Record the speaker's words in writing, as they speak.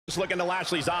Just look into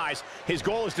Lashley's eyes. His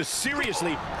goal is to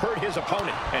seriously hurt his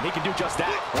opponent, and he can do just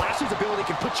that. Lashley's ability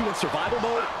can put you in survival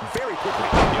mode very quickly.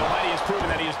 The Almighty has proven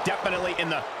that he is definitely in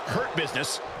the hurt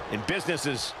business, and business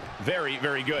is very,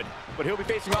 very good. But he'll be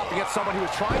facing off against someone who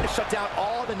is trying to shut down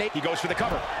all the He goes for the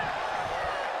cover.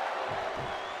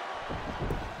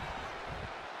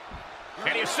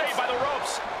 And he is saved by the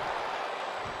ropes.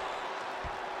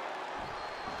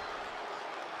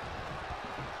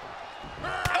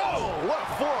 Oh, what a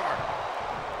forearm.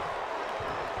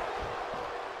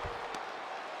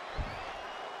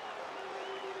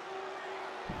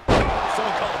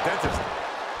 Someone call a dentist.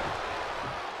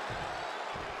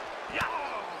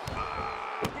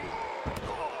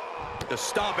 Just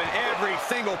stomping every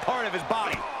single part of his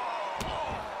body.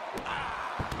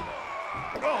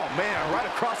 Oh, man, right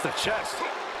across the chest.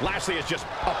 Lashley is just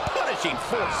a punishing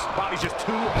force. Body's just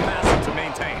too massive to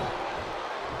maintain.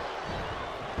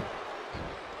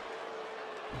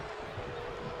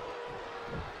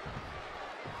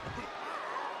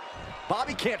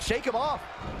 Bobby can't shake him off.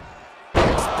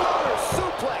 Exploder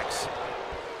suplex.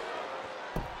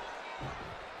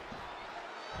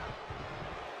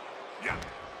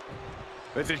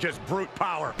 This is just brute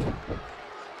power.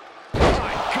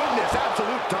 My goodness,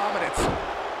 absolute dominance.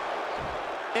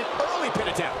 An early pin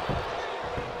attempt.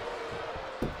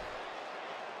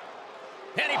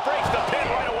 And he breaks the pin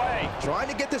right away. Trying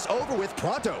to get this over with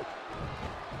pronto.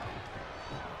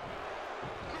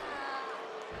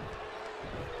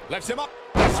 Lifts him up.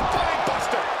 Spine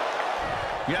buster.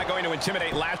 You're not going to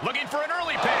intimidate Lashley. Looking for an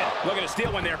early pin. Looking to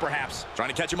steal one there, perhaps. Trying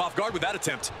to catch him off guard with that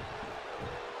attempt.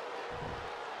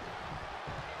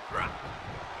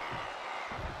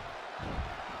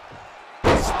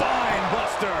 Spine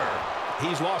buster.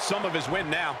 He's lost some of his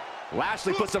wind now.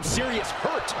 Lashley put some serious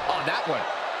hurt on that one.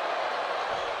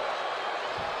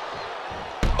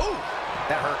 Oh,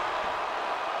 that hurt.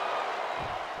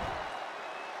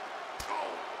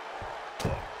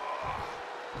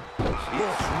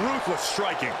 Ruthless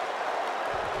striking.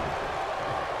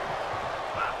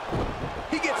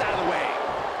 He gets out of the way.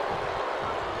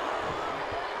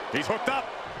 He's hooked up.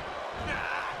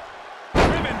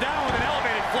 Driven down with an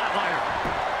elevated flatliner.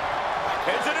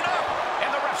 Is it enough?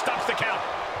 And the ref stops the count.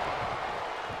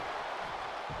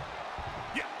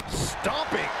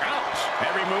 Stomping. Ouch.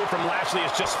 Every move from Lashley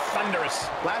is just thunderous.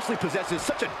 Lashley possesses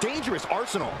such a dangerous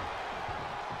arsenal.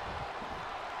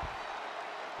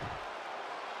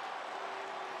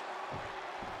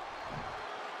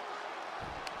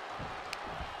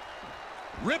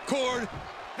 Ripcord.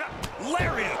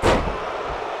 Lariat.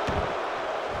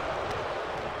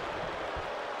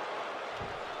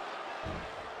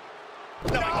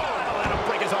 No, let him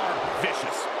break his arm.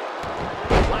 Vicious.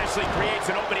 Lashley creates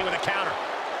an opening with a counter.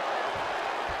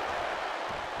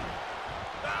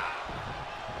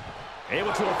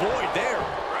 Able to avoid there.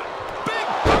 Big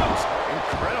boot.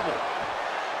 Incredible.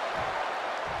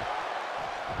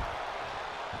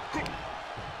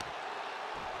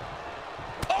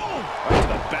 Oh, right to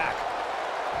the back.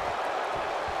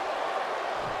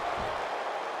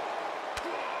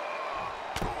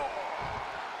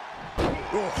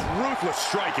 Oh, ruthless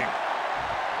striking.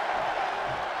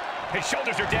 His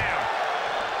shoulders are down.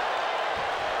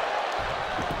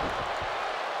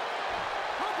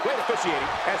 Great officiating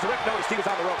as the ref noticed he was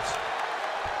on the ropes.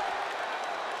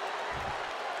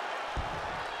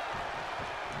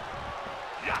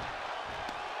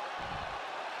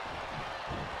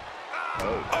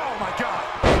 Oh, my God.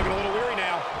 Looking a little weary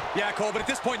now. Yeah, Cole, but at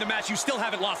this point in the match, you still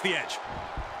haven't lost the edge.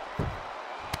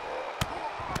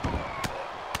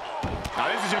 Now,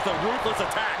 this is just a ruthless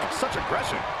attack. Such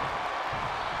aggression.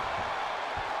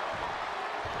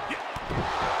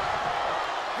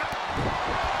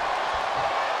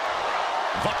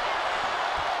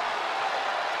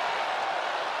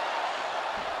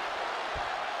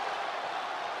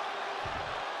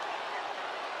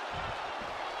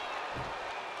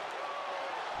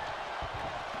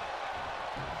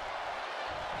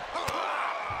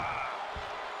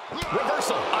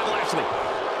 Reversal on Lashley.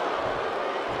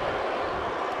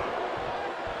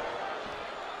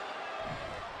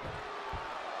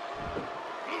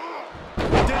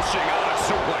 Dishing out a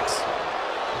suplex.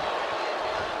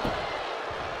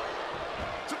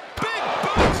 Big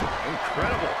boot.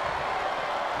 Incredible.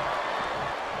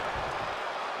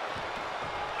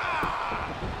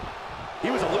 He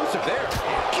was elusive there.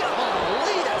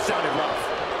 Golly, that sounded rough.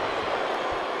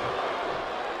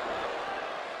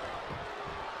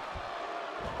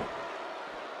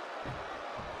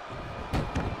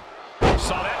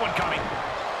 Saw that one coming.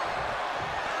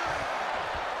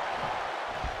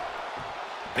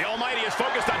 The Almighty is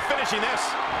focused on finishing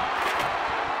this.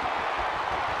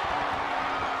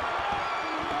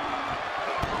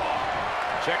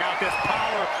 Check out this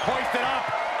power. Hoist it up.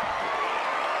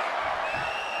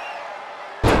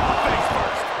 Face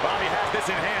first. Bobby has this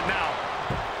in hand now.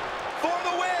 For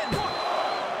the win.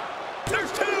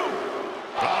 There's two.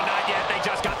 Oh, not yet. They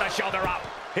just got the shoulder up.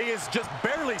 He is just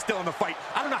barely still in the fight.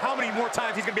 I don't know how many more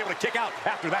times he's going to be able to kick out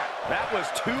after that. That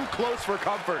was too close for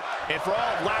comfort. And for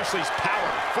all of Lashley's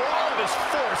power, for all of his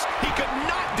force, he could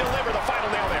not deliver the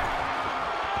final nail there.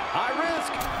 High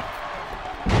risk.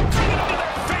 Taking them to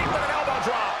their feet with an elbow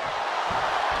drop.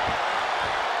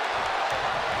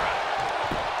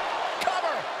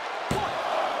 Cover.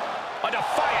 A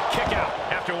defiant kick out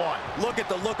after one. Look at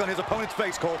the look on his opponent's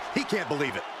face, Cole. He can't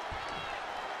believe it.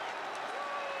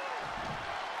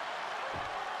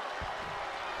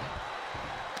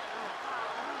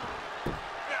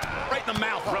 Right in the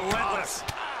mouth. Relentless.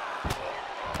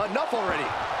 Enough already.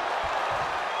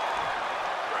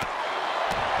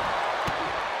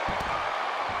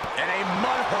 And a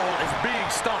mud hole is being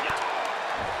stopped.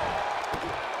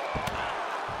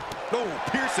 Oh,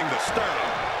 piercing the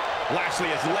sternum. Lashley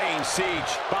is laying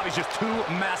siege. Bobby's just too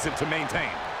massive to maintain.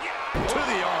 To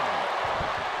the arm.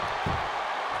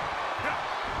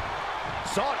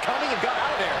 Saw it coming and got out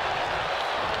of there.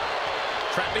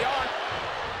 Trap the arm.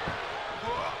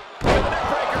 With a neck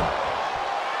breaker.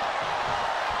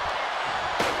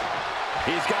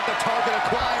 He's got the target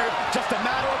acquired. Just a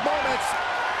matter of moments.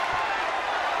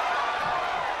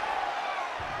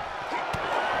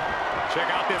 Check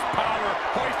out this power.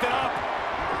 Hoist it up.